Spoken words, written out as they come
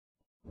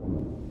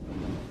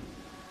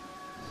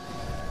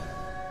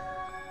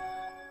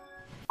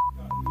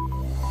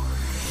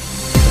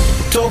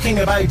Talking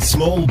about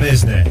small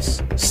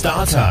business,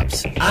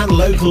 startups and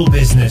local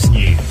business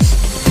news.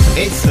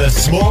 It's the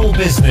Small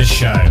Business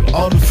Show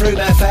on Frome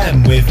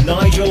FM with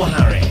Nigel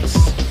Harris.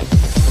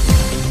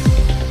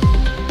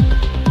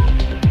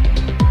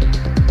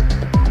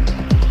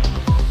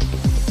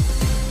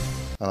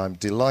 I'm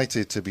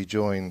delighted to be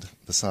joined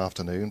this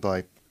afternoon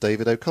by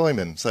David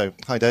O'Coyman. So,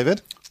 hi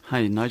David.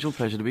 Hi Nigel,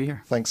 pleasure to be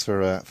here. Thanks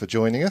for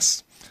joining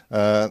us.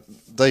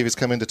 David's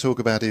come in to talk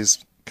about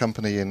his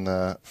company in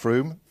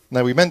Frome.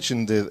 Now, we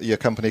mentioned your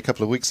company a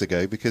couple of weeks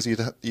ago because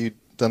you'd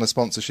done a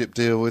sponsorship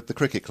deal with the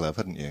cricket club,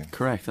 hadn't you?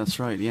 Correct, that's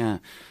right, yeah.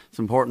 It's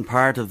an important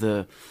part of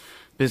the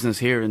business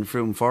here in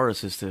Frome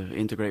Forest is to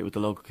integrate with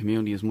the local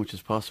community as much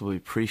as possible. We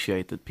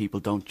appreciate that people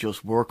don't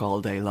just work all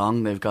day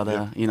long. They've got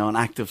an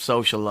active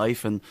social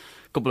life, and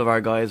a couple of our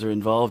guys are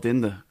involved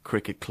in the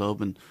cricket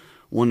club, and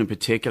one in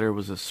particular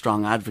was a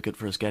strong advocate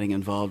for us getting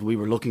involved. We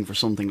were looking for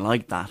something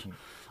like that.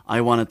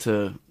 I wanted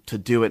to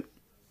do it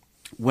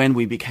when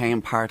we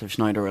became part of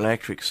Schneider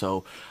Electric,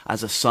 so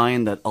as a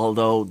sign that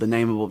although the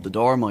name above the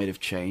door might have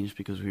changed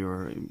because we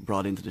were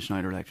brought into the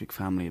Schneider Electric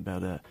family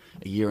about a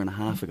year and a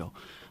half ago,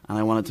 and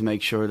I wanted to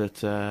make sure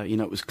that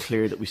it was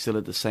clear that we still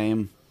had the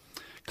same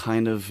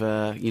kind of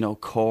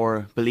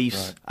core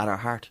beliefs at our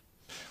heart.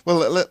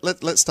 Well,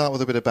 let's start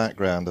with a bit of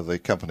background of the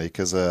company,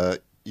 because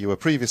you were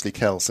previously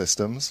Kel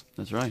Systems.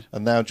 That's right.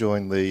 And now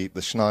joined the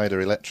Schneider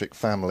Electric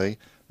family.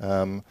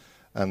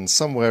 And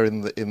somewhere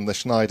in the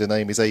Schneider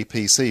name is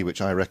APC, which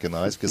I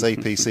recognise, because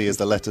APC is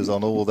the letters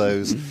on all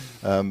those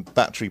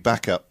battery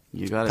backup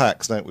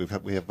packs, don't we?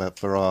 We have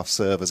for our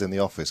servers in the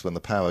office when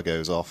the power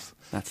goes off.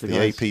 That's the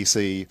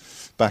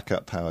APC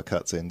backup power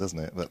cuts in, doesn't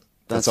it? But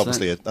that's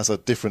obviously that's a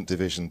different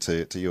division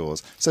to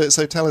yours. So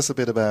tell us a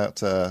bit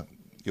about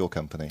your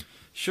company.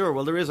 Sure.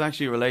 Well, there is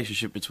actually a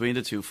relationship between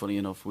the two, funny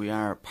enough. We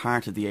are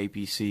part of the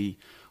APC,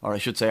 or I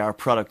should say our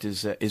product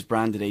is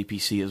branded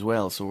APC as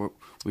well. So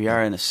we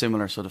are in a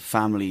similar sort of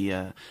family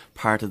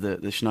part of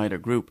the Schneider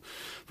group.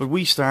 But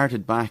we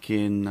started back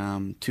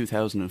in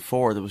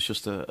 2004. There was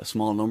just a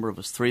small number of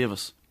us, 3 of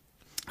us.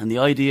 And the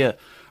idea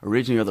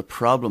originally, or the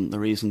problem, the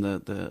reason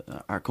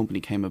that our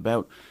company came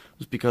about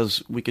was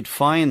because we could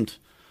find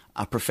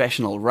a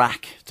professional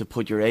rack to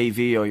put your AV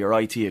or your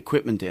IT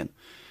equipment in.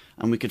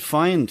 And we could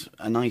find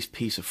a nice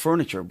piece of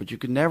furniture, but you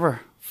could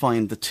never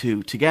find the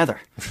two together.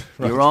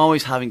 Right. You were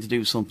always having to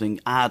do something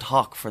ad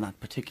hoc for that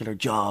particular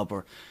job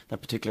or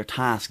that particular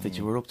task that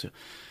you were up to.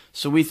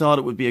 So we thought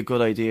it would be a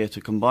good idea to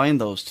combine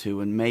those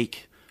two and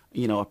make,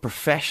 a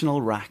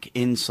professional rack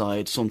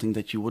inside something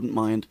that you wouldn't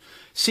mind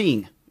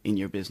seeing in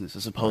your business,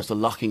 as opposed to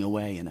locking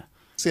away in it.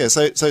 So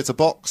it's a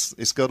box.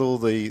 It's got all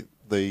the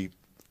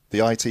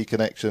IT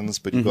connections,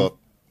 but you've got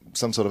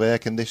some sort of air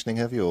conditioning,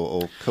 have you,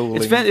 or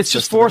cooling? It's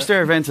just forced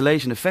air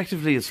ventilation.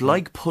 Effectively, it's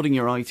like putting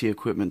your IT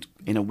equipment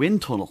in a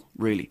wind tunnel,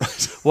 really.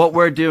 What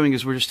we're doing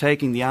is we're just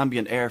taking the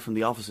ambient air from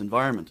the office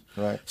environment,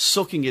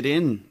 sucking it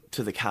in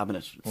to the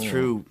cabinet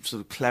through sort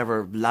of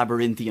clever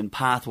labyrinthian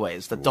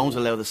pathways that don't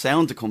allow the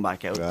sound to come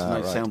back out. It's a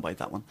nice sound bite,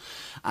 that one.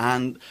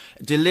 And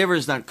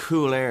delivers that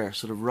cool air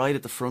sort of right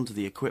at the front of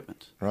the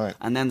equipment. Right.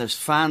 And then there's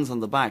fans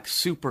on the back,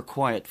 super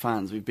quiet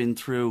fans. We've been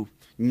through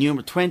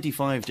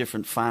 25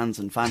 different fans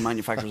and fan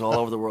manufacturers all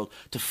over the world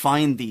to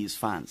find these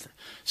fans.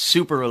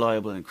 Super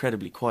reliable and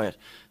incredibly quiet.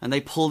 And they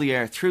pull the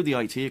air through the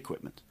IT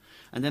equipment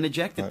and then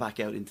eject it back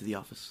out into the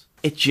office.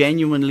 It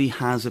genuinely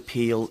has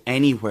appeal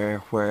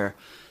anywhere where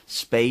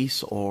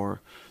space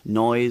or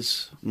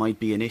noise might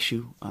be an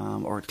issue,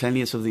 or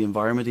cleanliness of the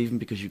environment even,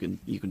 because you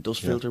can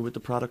dust filter with the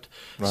product.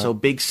 Right. So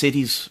big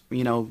cities,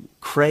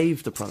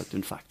 crave the product,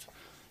 in fact.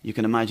 You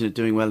can imagine it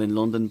doing well in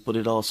London, but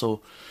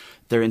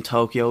they're in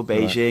Tokyo,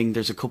 Beijing. Right.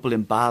 There's a couple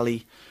in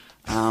Bali.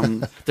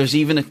 There's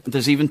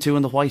even 2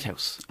 in the White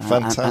House.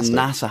 Fantastic. And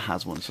NASA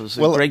has one. So there's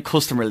a great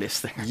customer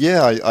list there.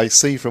 Yeah, I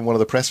see from one of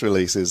the press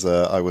releases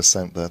I was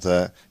sent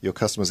that your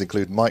customers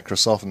include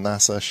Microsoft,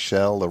 NASA,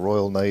 Shell, the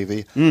Royal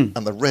Navy, and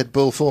the Red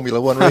Bull Formula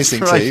One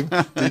racing team.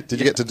 Did you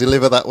get to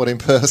deliver that one in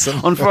person?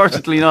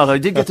 Unfortunately not. I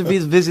did get to be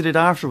visited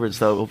afterwards,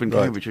 though, up in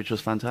Cambridge, which was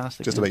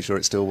fantastic. Just to make sure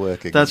it's still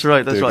working. That's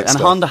right. And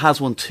Honda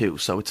has one too,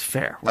 so it's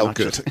fair.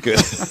 Good.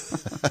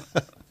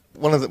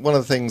 One of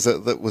the things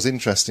that was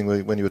interesting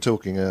when you were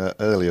talking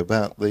earlier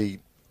about the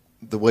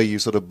way you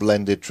sort of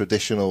blended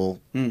traditional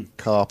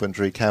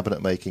carpentry,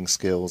 cabinet making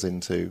skills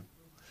into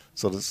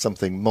sort of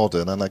something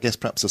modern, and I guess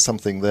perhaps there's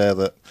something there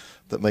that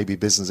maybe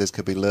businesses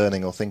could be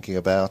learning or thinking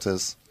about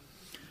as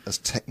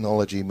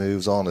technology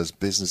moves on, as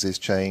businesses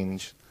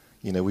change.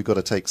 We've got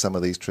to take some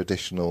of these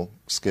traditional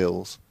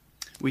skills.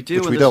 We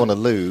do, which we don't want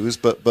to lose,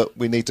 but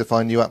we need to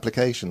find new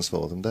applications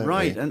for them, don't we?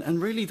 Right, and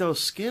really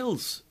those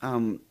skills,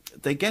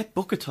 they get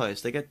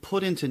bucketized, they get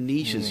put into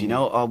niches.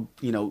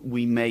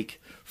 We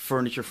make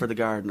furniture for the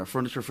garden or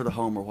furniture for the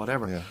home or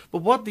whatever. Yeah. But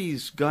what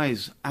these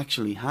guys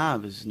actually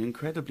have is an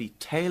incredibly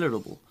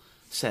tailorable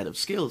set of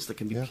skills that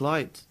can be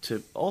applied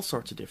to all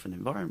sorts of different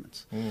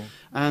environments.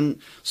 And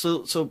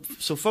so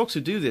folks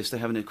who do this, they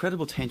have an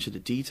incredible attention to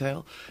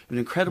detail, an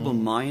incredible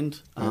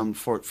mind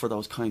for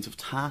those kinds of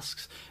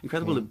tasks,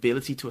 incredible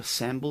ability to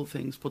assemble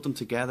things, put them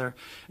together,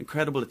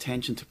 incredible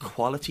attention to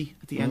quality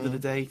at the end of the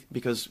day,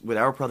 because with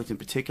our product in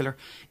particular,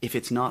 if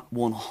it's not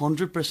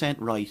 100%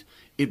 right,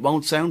 it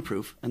won't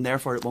soundproof, and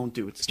therefore it won't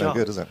do its job.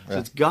 No good, is it? So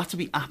it's got to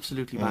be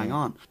absolutely bang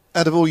on.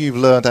 Out of all you've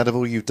learned, out of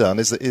all you've done,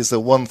 is there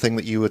one thing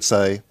that you would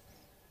say,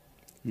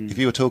 if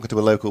you were talking to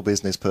a local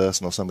business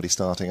person or somebody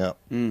starting up,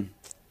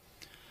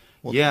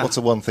 what's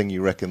the one thing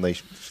you reckon they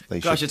should do?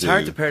 Gosh, it's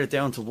hard to pare it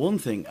down to one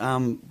thing,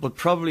 but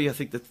probably I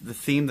think that the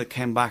theme that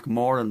came back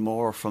more and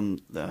more from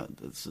the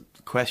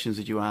questions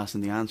that you asked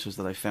and the answers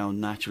that I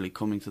found naturally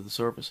coming to the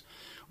surface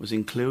was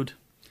include.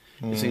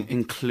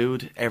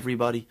 Include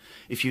everybody.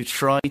 If you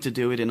try to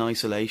do it in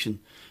isolation,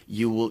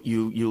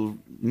 you'll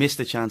miss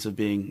the chance of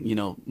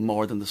being,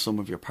 more than the sum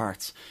of your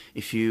parts.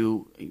 If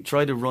you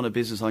try to run a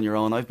business on your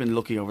own, I've been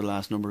lucky over the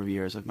last number of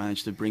years. I've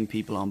managed to bring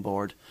people on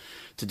board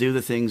to do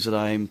the things that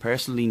I'm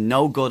personally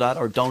no good at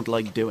or don't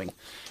like doing.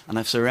 And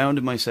I've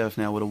surrounded myself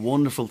now with a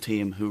wonderful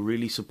team who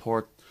really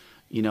support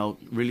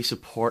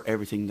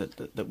everything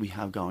that we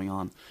have going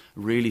on.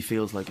 Really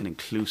feels like an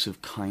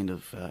inclusive kind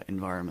of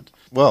environment.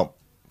 Well,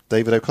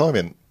 David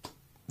O'Coiman,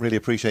 really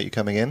appreciate you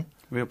coming in.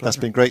 Real pleasure. That's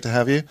been great to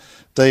have you.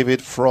 David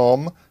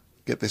from,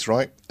 get this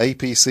right,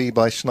 APC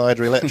by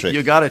Schneider Electric.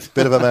 You got it.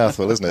 Bit of a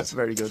mouthful, isn't it?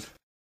 Very good.